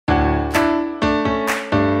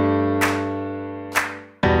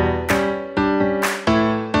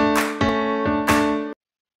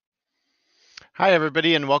Hi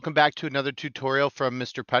everybody and welcome back to another tutorial from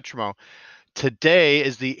Mr. Petrimo. Today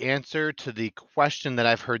is the answer to the question that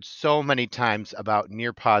I've heard so many times about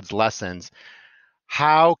Nearpod's lessons.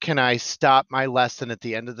 How can I stop my lesson at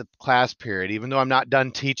the end of the class period, even though I'm not done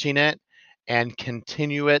teaching it, and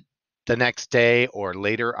continue it the next day or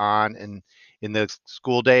later on in the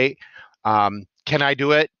school day? Can I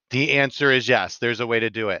do it? The answer is yes, there's a way to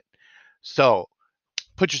do it. So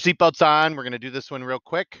put your seatbelts on. We're going to do this one real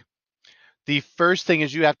quick. The first thing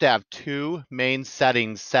is you have to have two main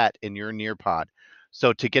settings set in your Nearpod.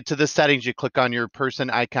 So to get to the settings, you click on your person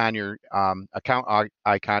icon, your account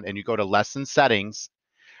icon, and you go to lesson settings.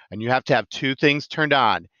 And you have to have two things turned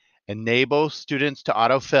on. Enable students to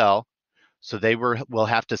autofill. So they will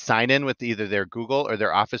have to sign in with either their Google or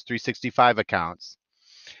their Office 365 accounts.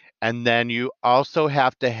 And then you also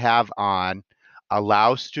have to have on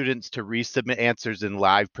allow students to resubmit answers in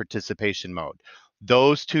live participation mode.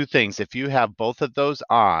 Those two things, if you have both of those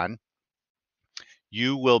on,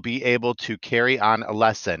 you will be able to carry on a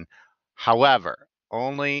lesson. However,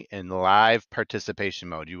 only in live participation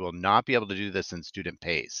mode. You will not be able to do this in student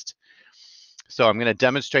paced. So I'm going to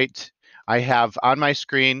demonstrate. I have on my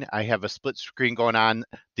screen, I have a split screen going on.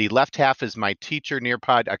 The left half is my teacher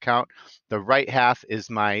Nearpod account. The right half is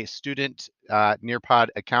my student Nearpod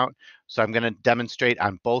account. So I'm going to demonstrate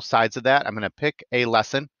on both sides of that. I'm going to pick a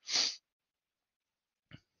lesson.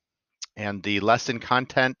 And the lesson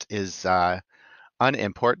content is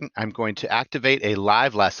unimportant. I'm going to activate a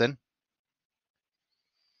live lesson.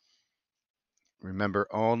 Remember,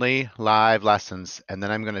 only live lessons. And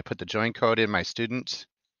then I'm going to put the join code in my student,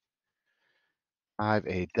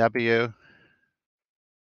 5AW.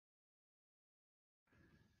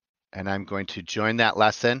 And I'm going to join that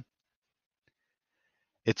lesson.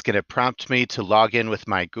 It's going to prompt me to log in with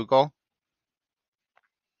my Google.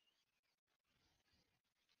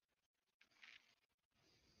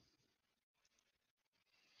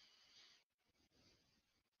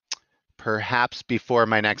 Perhaps before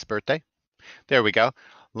my next birthday. There we go.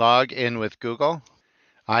 Log in with Google.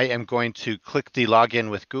 I am going to click the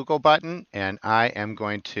login with Google button, and I am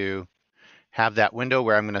going to have that window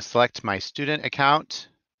where I'm going to select my student account,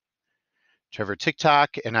 Trevor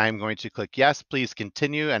TikTok, and I'm going to click yes, please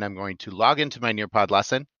continue, and I'm going to log into my Nearpod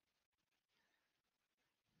lesson.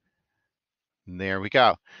 And there we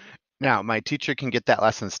go. Now my teacher can get that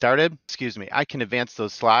lesson started. Excuse me, I can advance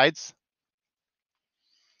those slides.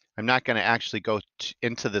 I'm not going to actually go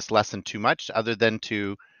into this lesson too much other than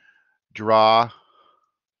to draw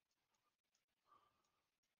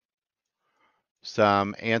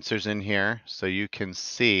some answers in here so you can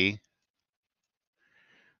see.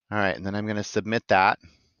 All right, and then I'm going to submit that.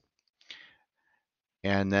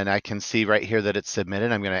 And then I can see right here that it's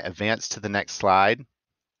submitted. I'm going to advance to the next slide.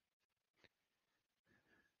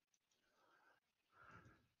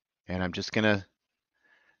 And I'm just going to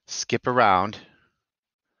skip around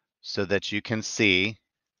so that you can see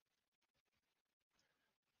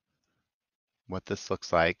what this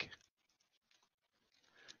looks like.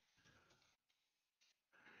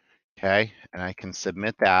 Okay, and I can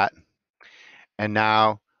submit that. And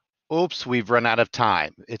now, oops, we've run out of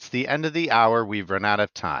time. It's the end of the hour, we've run out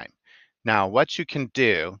of time. Now, what you can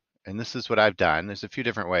do, and this is what I've done, there's a few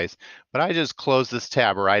different ways, but I just close this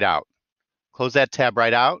tab right out. Close that tab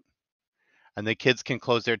right out, and the kids can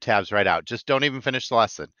close their tabs right out. Just don't even finish the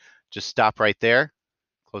lesson. Just stop right there,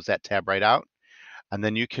 close that tab right out, and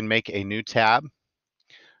then you can make a new tab.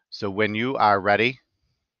 So when you are ready,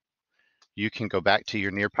 you can go back to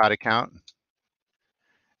your Nearpod account,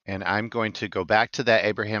 and I'm going to go back to that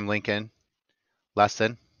Abraham Lincoln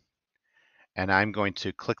lesson, and I'm going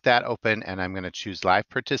to click that open, and I'm going to choose live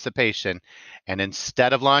participation. And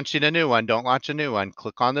instead of launching a new one, don't launch a new one,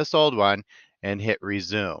 click on this old one and hit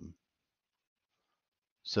resume.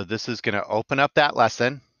 So this is going to open up that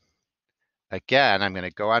lesson. Again, I'm going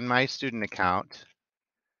to go on my student account.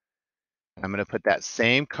 I'm going to put that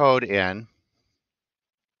same code in.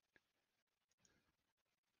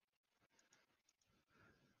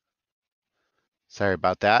 Sorry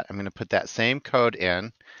about that. I'm going to put that same code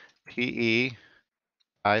in, PE5AW,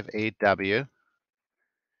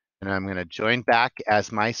 and I'm going to join back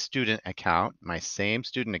as my student account, my same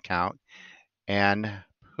student account, and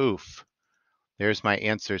poof, there's my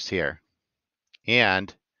answers here.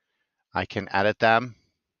 And I can edit them.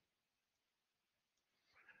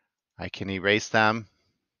 I can erase them,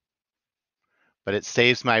 but it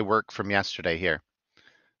saves my work from yesterday here.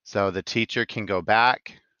 So the teacher can go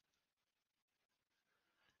back,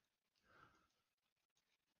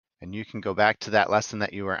 and you can go back to that lesson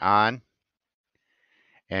that you were on.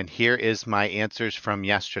 And here is my answers from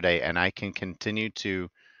yesterday, and I can continue to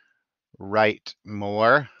Write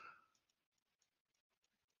more.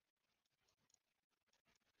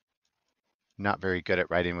 Not very good at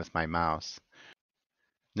writing with my mouse.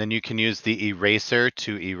 Then you can use the eraser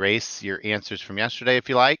to erase your answers from yesterday if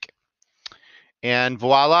you like. And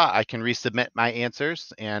voila, I can resubmit my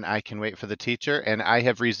answers and I can wait for the teacher, and I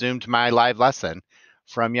have resumed my live lesson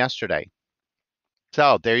from yesterday.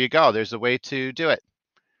 So there you go. There's a way to do it.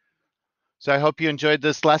 So I hope you enjoyed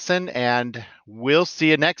this lesson, and we'll see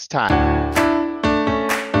you next time.